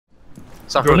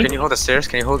Sakura, can you hold the stairs?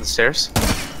 Can you hold the stairs?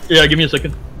 Yeah, give me a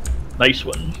second. Nice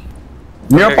one.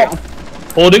 Mirror pop.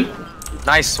 Holding.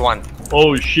 Nice one.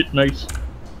 Oh shit, nice.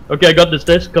 Okay, I got the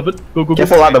stairs covered. Go, go, go.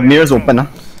 Careful, the mirror's open.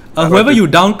 Whoever you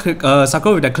down,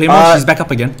 Sakura with that claymore, she's back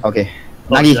up again. Okay.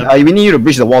 Nagi, we need you to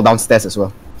breach the wall downstairs as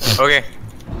well. Okay.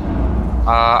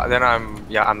 Then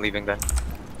I'm leaving then.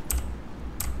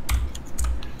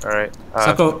 Alright.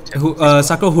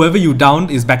 Sakura, whoever you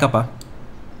downed is back up,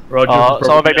 Roger.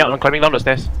 Someone back me up, I'm climbing down the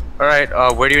stairs. Alright,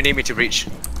 where do you need me to reach?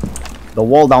 The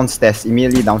wall downstairs,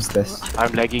 immediately downstairs.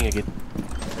 I'm lagging again.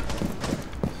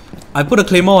 I put a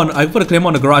claymore on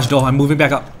the garage door. I'm moving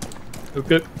back up.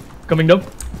 Okay. Coming down.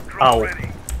 Ow.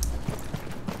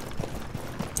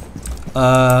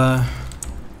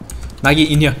 Nagi,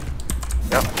 in here.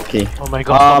 Yep. Okay. Oh my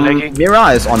god, I'm lagging.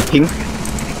 Mira is on ping.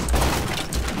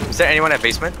 Is there anyone at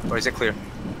basement? Or is it clear?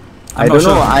 I don't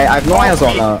know, I have no eyes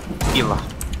on Ila.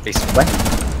 Basement. What?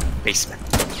 Basement.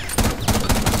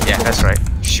 Yeah, that's right.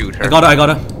 Shoot her. I got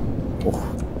her.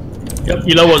 Yep,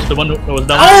 Ila was the one who was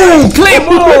down. Oh,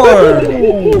 claymore!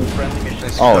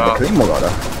 Oh, the claymore got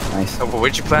her. Nice. Oh,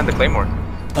 where'd you plant the claymore?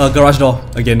 Garage door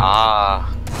again. Ah.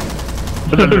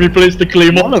 Replace the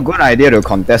claymore. Not a good idea to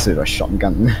contest with a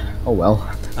shotgun. Oh well.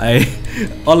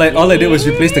 All I did was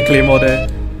replace the claymore there.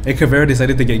 And Caveira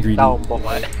decided to get greedy. Down,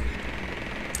 what?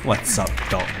 What's up,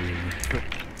 dog?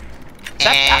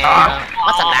 What's up,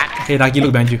 Hey, Nagi,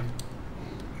 look behind you.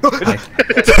 Hi.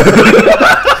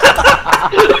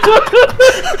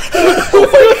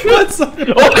 What's up?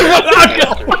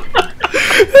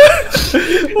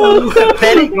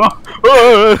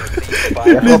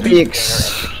 Careful, PX.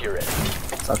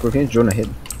 Sakura, can you drone ahead?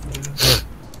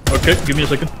 Okay, give me a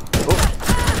second.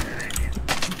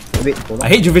 Wait, hold on. I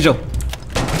hate you, Vigil.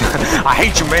 I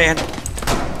hate you, man.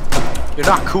 You're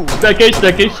not cool.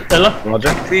 Staircase, Ella.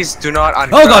 Roger. Please do not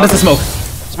Oh god, that's a smoke.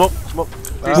 Smoke.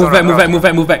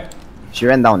 Move back. She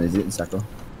ran down, is it, Sakura?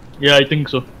 Yeah, I think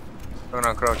so. Don't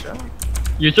uncrouch, yeah?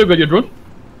 You still got your drone?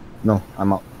 No,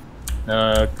 I'm out.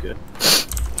 Okay.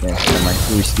 Yeah, never mind.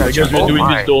 I guess we're doing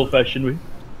this the old-fashioned way.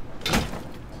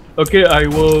 Okay,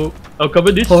 I'll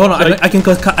cover this. Hold on, I can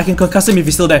concuss him if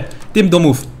he's still there. Tim, don't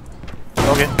move.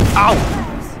 Okay. Ow!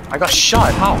 I got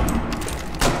shot. How?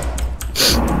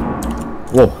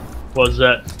 Whoa. What's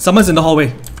that? Someone's in the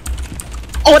hallway.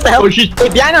 Oh, what the hell? Oh shit! Hey,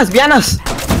 behind us!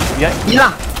 Yeah.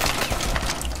 Ila!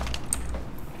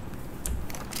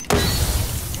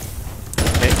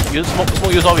 Okay, use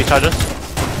smoke use all recharges.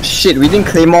 Shit, we didn't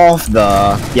claim off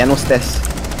the piano stairs.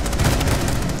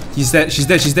 He's dead. She's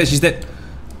dead.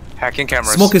 Hacking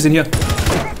cameras. Smoke is in here.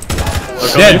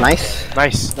 Dead. Nice.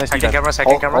 Nice. Hacking cameras,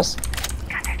 hacking cameras.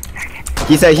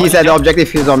 He's at the objective,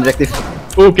 he's on objective.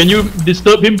 Oh, can you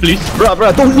disturb him, please?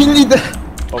 Bruh, don't really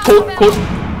Code.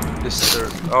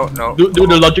 Disturb. Oh, no. Do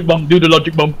the logic bomb. Do the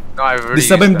logic bomb. No, I've already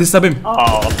Disturb him.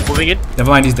 Oh, moving in. Never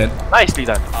mind, he's dead. Nicely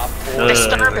done.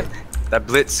 Disturb him. That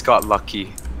blitz got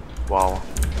lucky. Wow.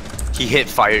 He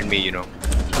fired me, you know.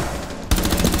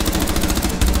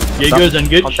 Jaegers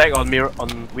engage. Contact on mirror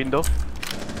on window.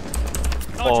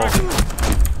 Oh,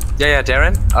 Yeah,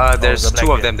 Darren. There's the black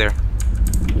two of guy. them there.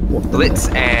 Blitz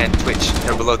and Twitch.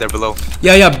 They're below.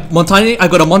 Yeah. Montani, I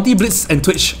got a Monty, Blitz, and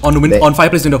Twitch on the on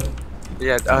fireplace window.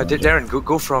 Yeah, Darren,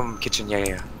 go from kitchen.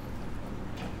 Yeah.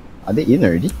 Are they in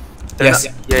already? Yes.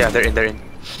 Yeah, they're in.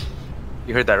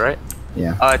 You heard that, right?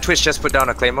 Yeah. Twitch just put down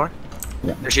a claymore.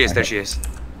 Yeah. There she is.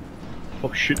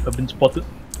 Oh shit! I've been spotted.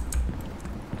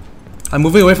 I'm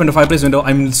moving away from the fireplace window.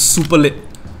 I'm super lit.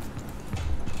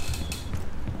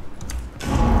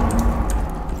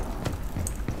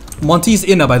 Monty's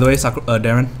in, by the way,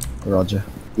 Darren. Roger.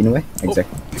 In a way?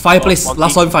 Exactly. Fireplace. Monty.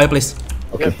 Last saw him fireplace.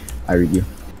 Okay, Yep. I read you.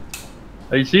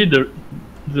 I see the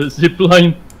zip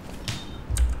line.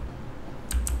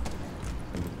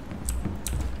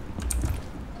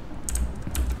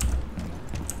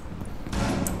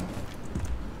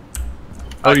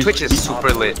 Twitch is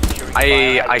super lit.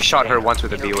 I shot her once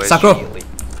with a BOS. Sakura.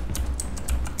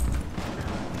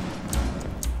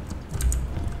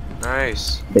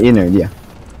 Nice. They're in already, yeah.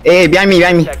 Hey, behind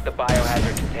me! Check the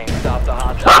biohazard container. Stop the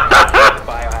hostage.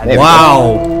 Biohazard. There we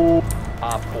Wow.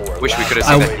 Op 4. Wish we could've last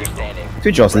seen operator that. standing.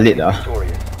 Twitch was lit,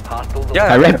 Victorious. Hostiles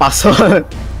Yeah. I ran past her.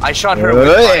 I shot her with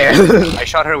I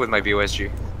shot her with my BOSG.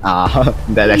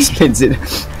 That explains it.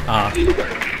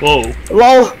 Whoa.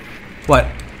 LOL! What?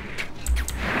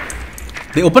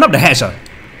 They open up the hatch,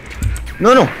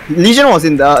 No. Legion was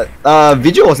in the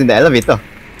Vigil was in the elevator.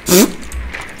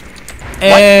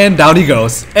 And down he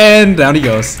goes.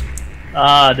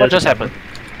 Ah, what just happened?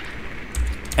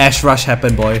 Ash rush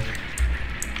happened, boy.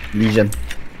 Legion.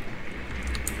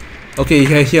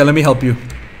 Okay, here, let me help you.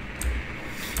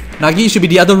 Nagi should be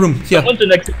the other room. Here. Someone's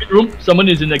in exhibit room. Someone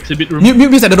is in exhibit room.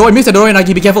 Muse at the door. Muse at the door.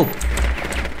 Nagi, be careful.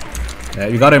 Yeah,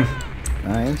 you got him.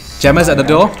 Nice. Gemma's at the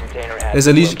door. There's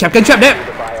a Captain trap there.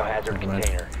 The biohazard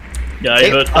container. Yeah, I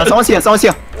heard. Someone's here. Someone's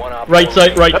here. One op Right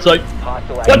side, right side.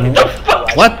 hostile What the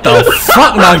fuck? What the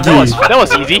fuck, Nagi? That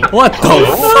was easy. What the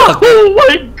fuck? Oh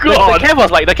my The god! cam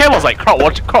was like crowd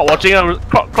walking. I'm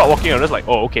just like,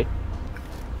 oh okay.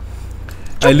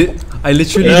 I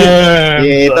literally did.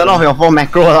 Yeah, turn off your phone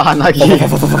macro lah, Nagi.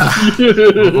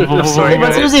 Sorry, But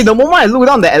guys. seriously, the moment I look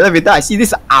down the elevator, I see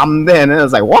this arm there, and then I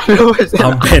was like, what? What is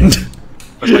that? Bend.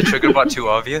 Was my trigger bot too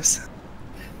obvious?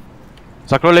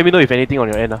 Sakura, let me know if anything on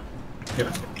your end.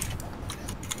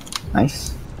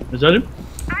 Nice. Is that him?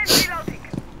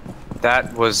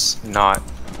 That was not.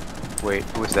 Wait,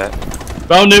 who was that?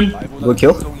 Found him. Good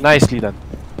kill. Nicely done.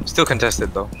 Still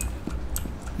contested though.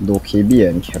 Do KB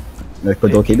and Cap. Do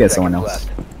KB and someone else.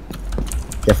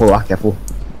 Careful, careful.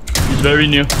 He's very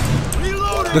near.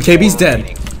 The KB's dead.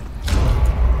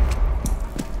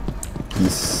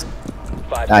 He's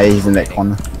in that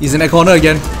corner. He's in that corner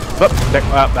again. He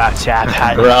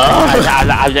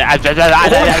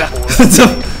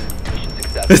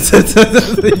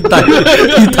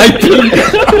typing.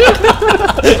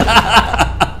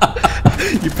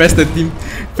 You press the team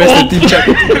chat.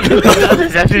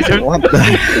 What the?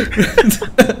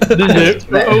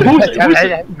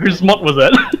 Whose mod was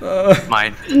that?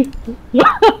 Mine.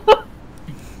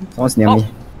 Someone's near me.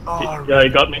 Yeah, he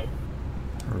got me.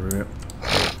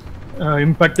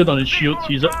 Impacted on his shield.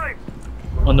 He's up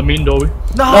on the main doorway.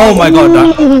 Oh my god.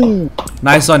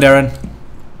 Nice one, Darren.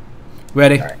 Where are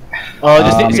they?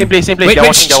 Just same place. Wait, They're wait,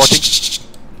 watching.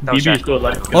 That was BB is still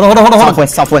alive. Hold on.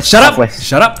 Southwest. Shut up. Southwest.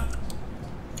 Shut up.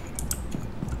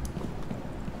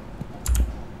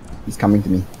 He's coming to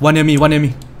me. One near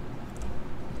me.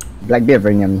 Blackbeard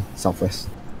very near me. Southwest.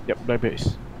 Yep, Blackbeard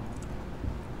is.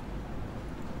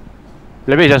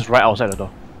 Blackbeard is just right outside the door.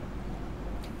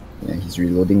 Yeah, he's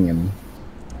reloading near me.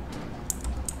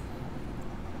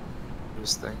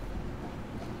 This thing.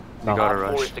 No. We gotta Op 4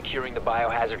 rush. is securing the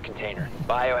biohazard container.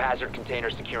 Biohazard container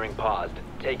securing paused.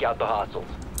 Take out the hostiles.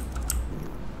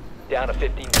 Down to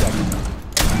 15 seconds.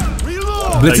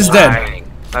 Blitz is dead. Remaining.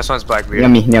 Last one's Blackbeard.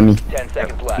 Near me. 10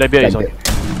 seconds left. Blackbeard is on. Blackbeard.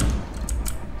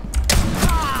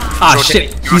 Ah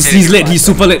shit. He's lit. He's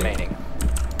super lit. Remaining.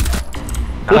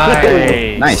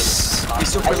 Nice. He's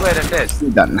super lit and dead. Nicely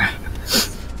done.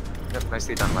 Yep,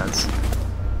 nicely done, lads.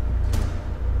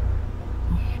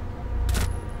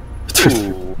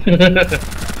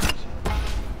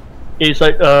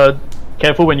 Inside,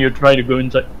 careful when you try to go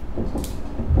inside.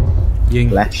 Ying.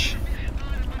 Flash.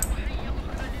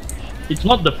 It's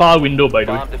not the far window, by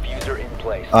the way. Bomb diffuser in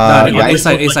place. Nah, Yeah, A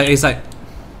side.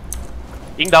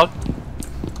 Ing down.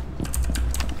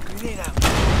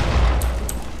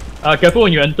 Careful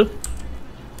when you enter.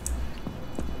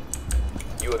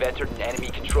 You have entered an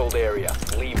enemy-controlled area.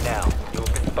 Leave now. You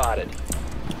have been spotted.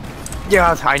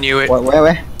 Yeah, I knew it.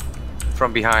 Where?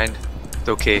 From behind. It's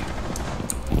okay.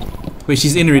 Wait,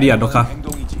 she's in already, Doka.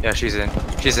 Yeah, she's in.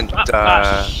 She's in.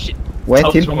 Shit. Where,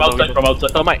 team? From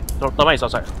outside. Thermite is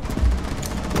outside.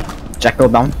 Jackal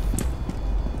down.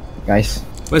 Guys.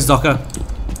 Where's Doka?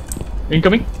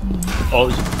 Incoming. Oh,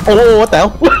 Oh, what the hell?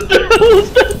 what the hell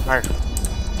was that?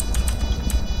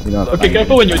 We don't have Okay, time.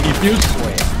 careful when you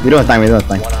defuse. We don't have time.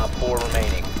 One op 4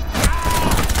 remaining.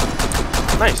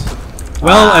 Nice.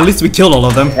 Well, at least we killed all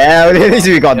of them. Yeah, at least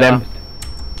we got them.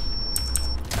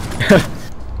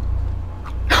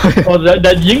 Oh,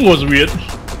 that Ying was weird.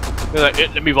 They're like,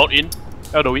 let me vault in.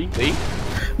 Out the wing.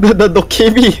 The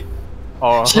KB.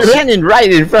 Oh, She ran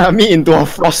right in front of me into a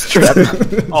frost trap.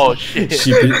 oh shit.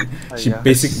 She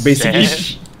basically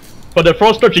For the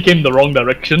frost trap, she came the wrong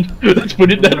direction. Let's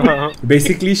put it that way.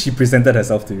 basically she presented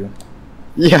herself to you.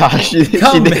 Yeah, she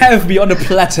Come did. have me on the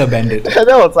platter, bandit. That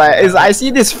was like, I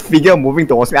see this figure moving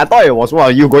towards me. I thought it was one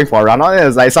of you going for a run. And it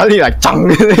was like suddenly like, chung.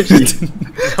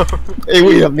 Hey,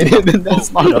 wait a minute.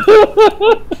 That's not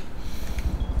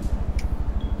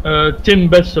a... Tim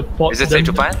best support. Is it them. safe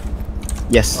to plant?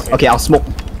 Yes. Okay, I'll smoke.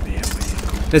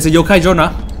 There's a yokai drone,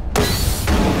 huh?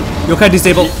 Yokai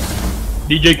disabled.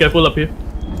 DJ, careful up here.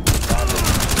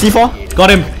 C4. Got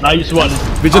him. Nice one.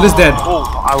 Vigil is dead.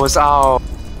 Oh, I was out.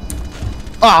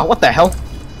 Ah, what the hell?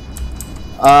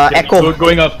 Echo We're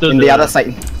going after in the other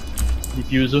side.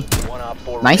 diffuser. One op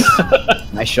 4 Nice.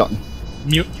 Nice shot.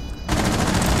 Mute.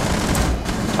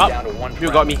 down to one.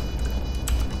 You got me.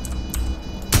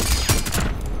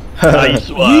 Nice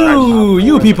one.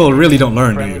 You people really don't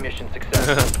learn, do Friendly you? mission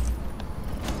success.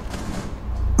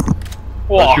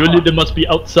 Surely they must be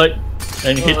outside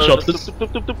and headshot.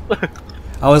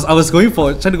 I was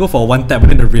trying to go for one tap, but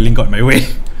then the railing got in my way.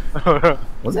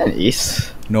 Was that an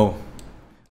ace? No.